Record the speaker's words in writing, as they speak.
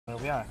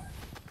we are.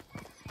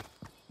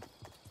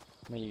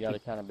 I mean, you gotta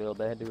kind of build.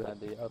 They do have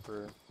the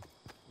upper,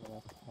 you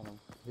know, on them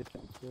hip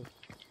and shit.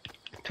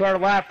 To our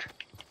left.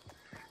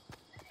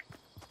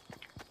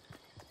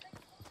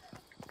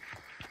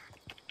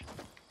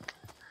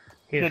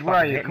 Kid, where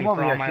are you? Come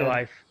over here, my kid.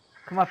 life.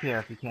 Come up here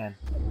if you can.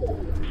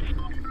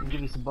 I'll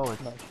give you some bullets.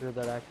 I'm not sure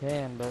that I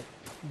can,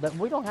 but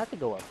we don't have to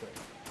go up there.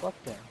 Fuck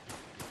them.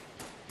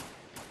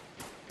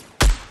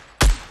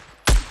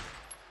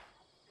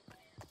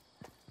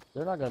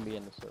 They're not gonna be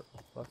in the circle.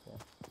 Fuck them.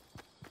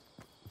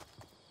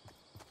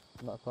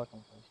 I'm not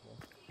fucking with this.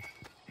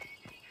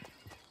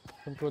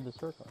 Come toward the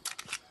circle.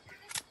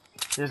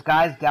 There's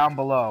guys down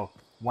below.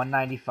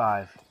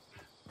 195.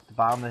 At the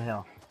bottom of the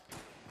hill.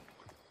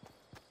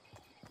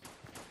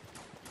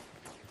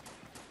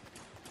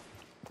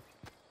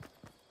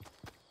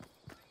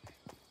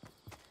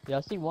 Yeah,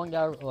 I see one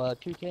guy,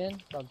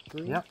 210, about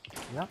 3. Yep,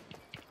 yep.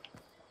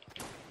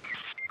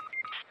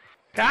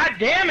 God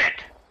damn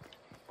it!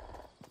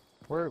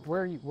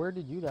 Where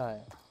did you die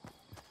at?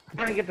 I'm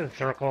trying to get to the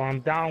circle. I'm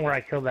down where I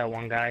killed that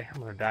one guy.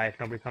 I'm gonna die if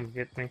nobody comes to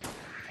get me.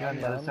 You're on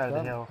the other side of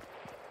the hill.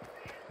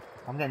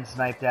 I'm getting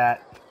sniped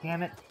at.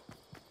 Damn it.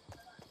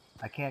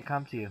 I can't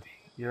come to you.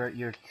 You're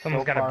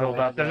Someone's so gotta far build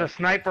away. up. There's a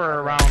sniper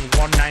around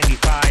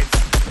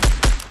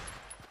 195.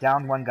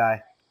 Down one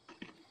guy.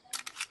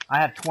 I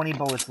have 20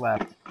 bullets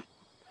left.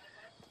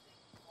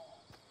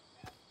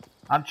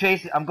 I'm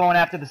going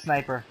after the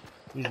sniper.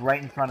 He's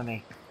right in front of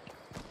me.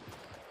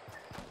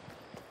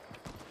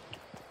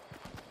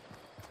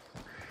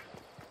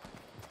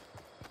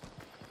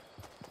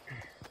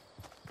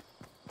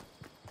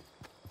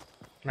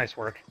 Nice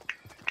work.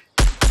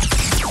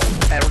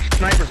 That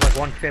sniper's like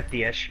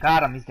 150-ish.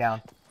 Got him, he's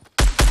down.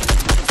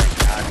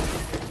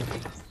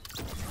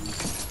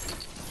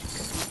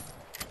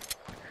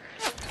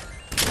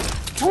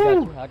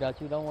 Woo! I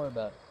got you, don't worry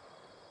about it.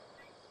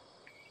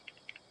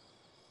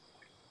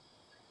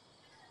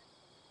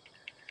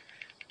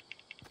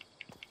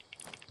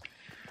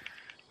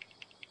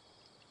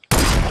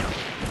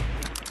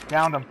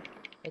 Downed him.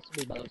 That should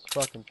be by those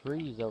fucking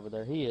trees over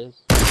there. He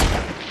is.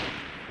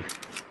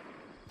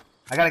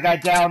 I got a guy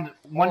down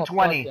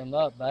 120. Oh, fuck him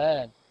up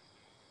bad.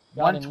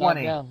 Got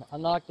 120. him knocked down. I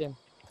knocked him.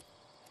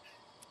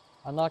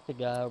 I knocked the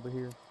guy over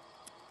here.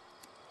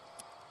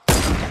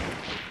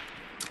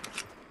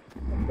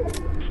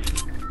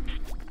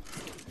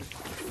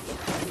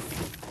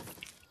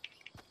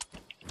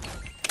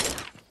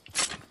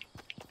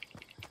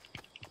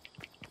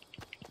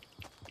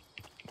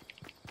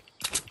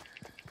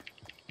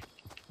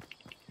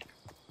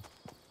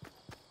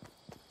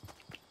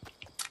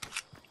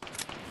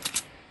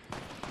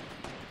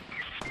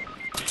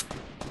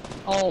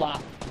 Oh my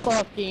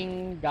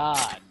fucking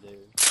god, dude.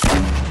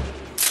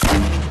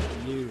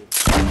 You. You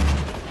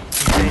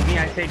saved me,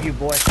 I saved you,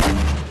 boy.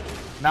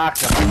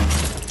 Knocked him.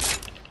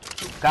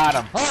 Got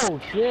him. Oh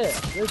shit,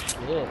 good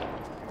shit.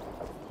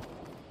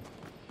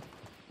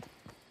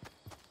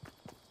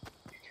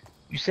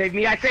 You saved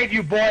me, I saved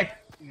you, boy.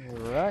 You're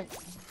right.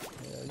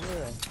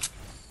 Yeah.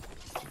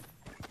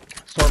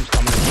 Storm's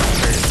coming.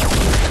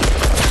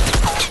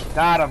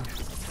 Got him.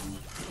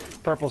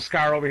 Purple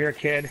scar over here,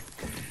 kid.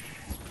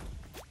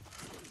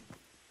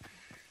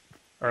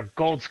 Or a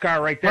gold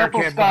scar right there,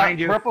 kid, behind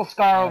you. Purple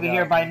scar over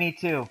here by me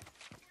too.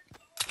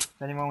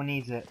 If anyone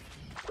needs it.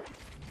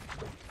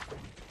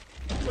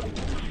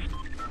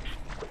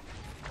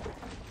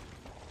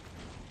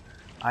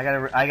 I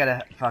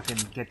gotta fucking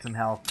get some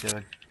health,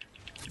 dude.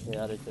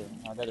 Yeah, I did too.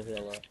 I gotta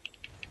heal up.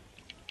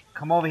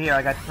 Come over here,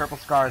 I got purple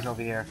scars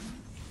over here.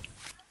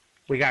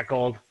 We got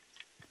gold.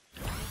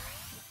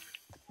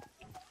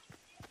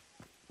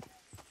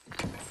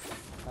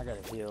 I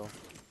gotta heal.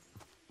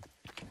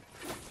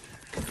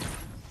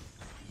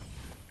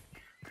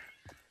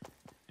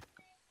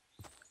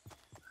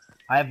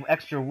 I have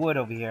extra wood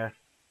over here.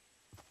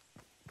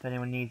 If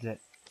anyone needs it.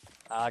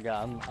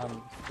 I'm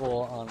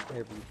full on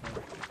everything.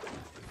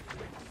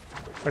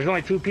 There's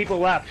only 2 people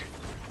left.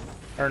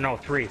 Or no,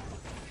 3.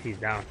 He's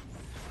down.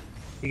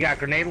 You got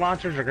grenade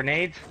launchers or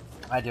grenades?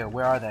 I do.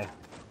 Where are they?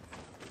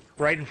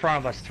 Right in front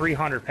of us,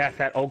 300 past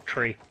that oak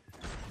tree.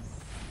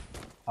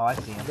 Oh, I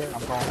see them.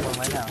 I'm going for them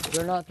right now.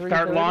 They're not 330.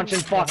 Start launching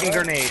fucking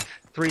grenades.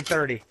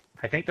 330.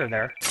 I think they're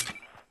there.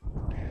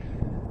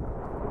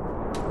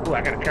 Ooh,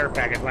 I got a care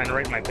package landing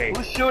right in my face.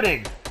 Who's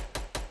shooting?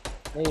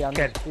 Me, I'm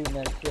Kid. just shooting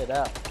that shit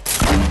out.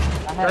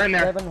 I They're have in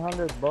there.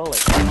 700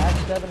 bullets. I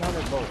have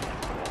 700 bullets.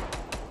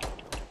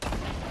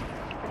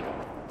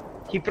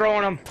 Keep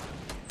throwing them.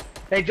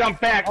 They jumped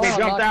back. Oh, They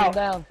jumped knocked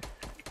him out. down.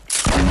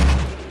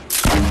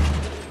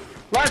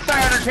 Left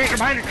side, Undertaker,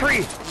 behind the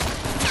tree.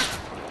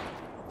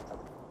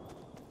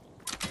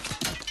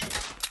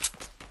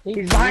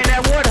 He's behind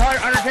that wood,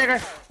 Undertaker.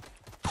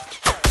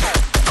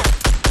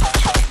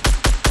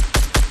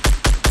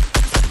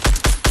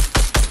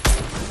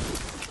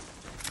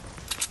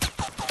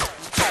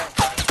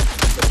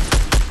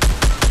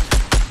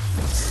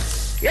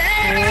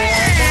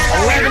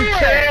 Yeah! 11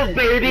 kills,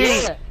 baby!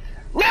 Yeah.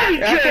 11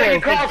 That's what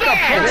you kills! call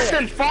Yeah!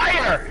 suppressing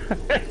fire!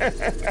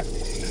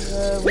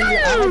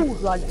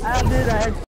 I had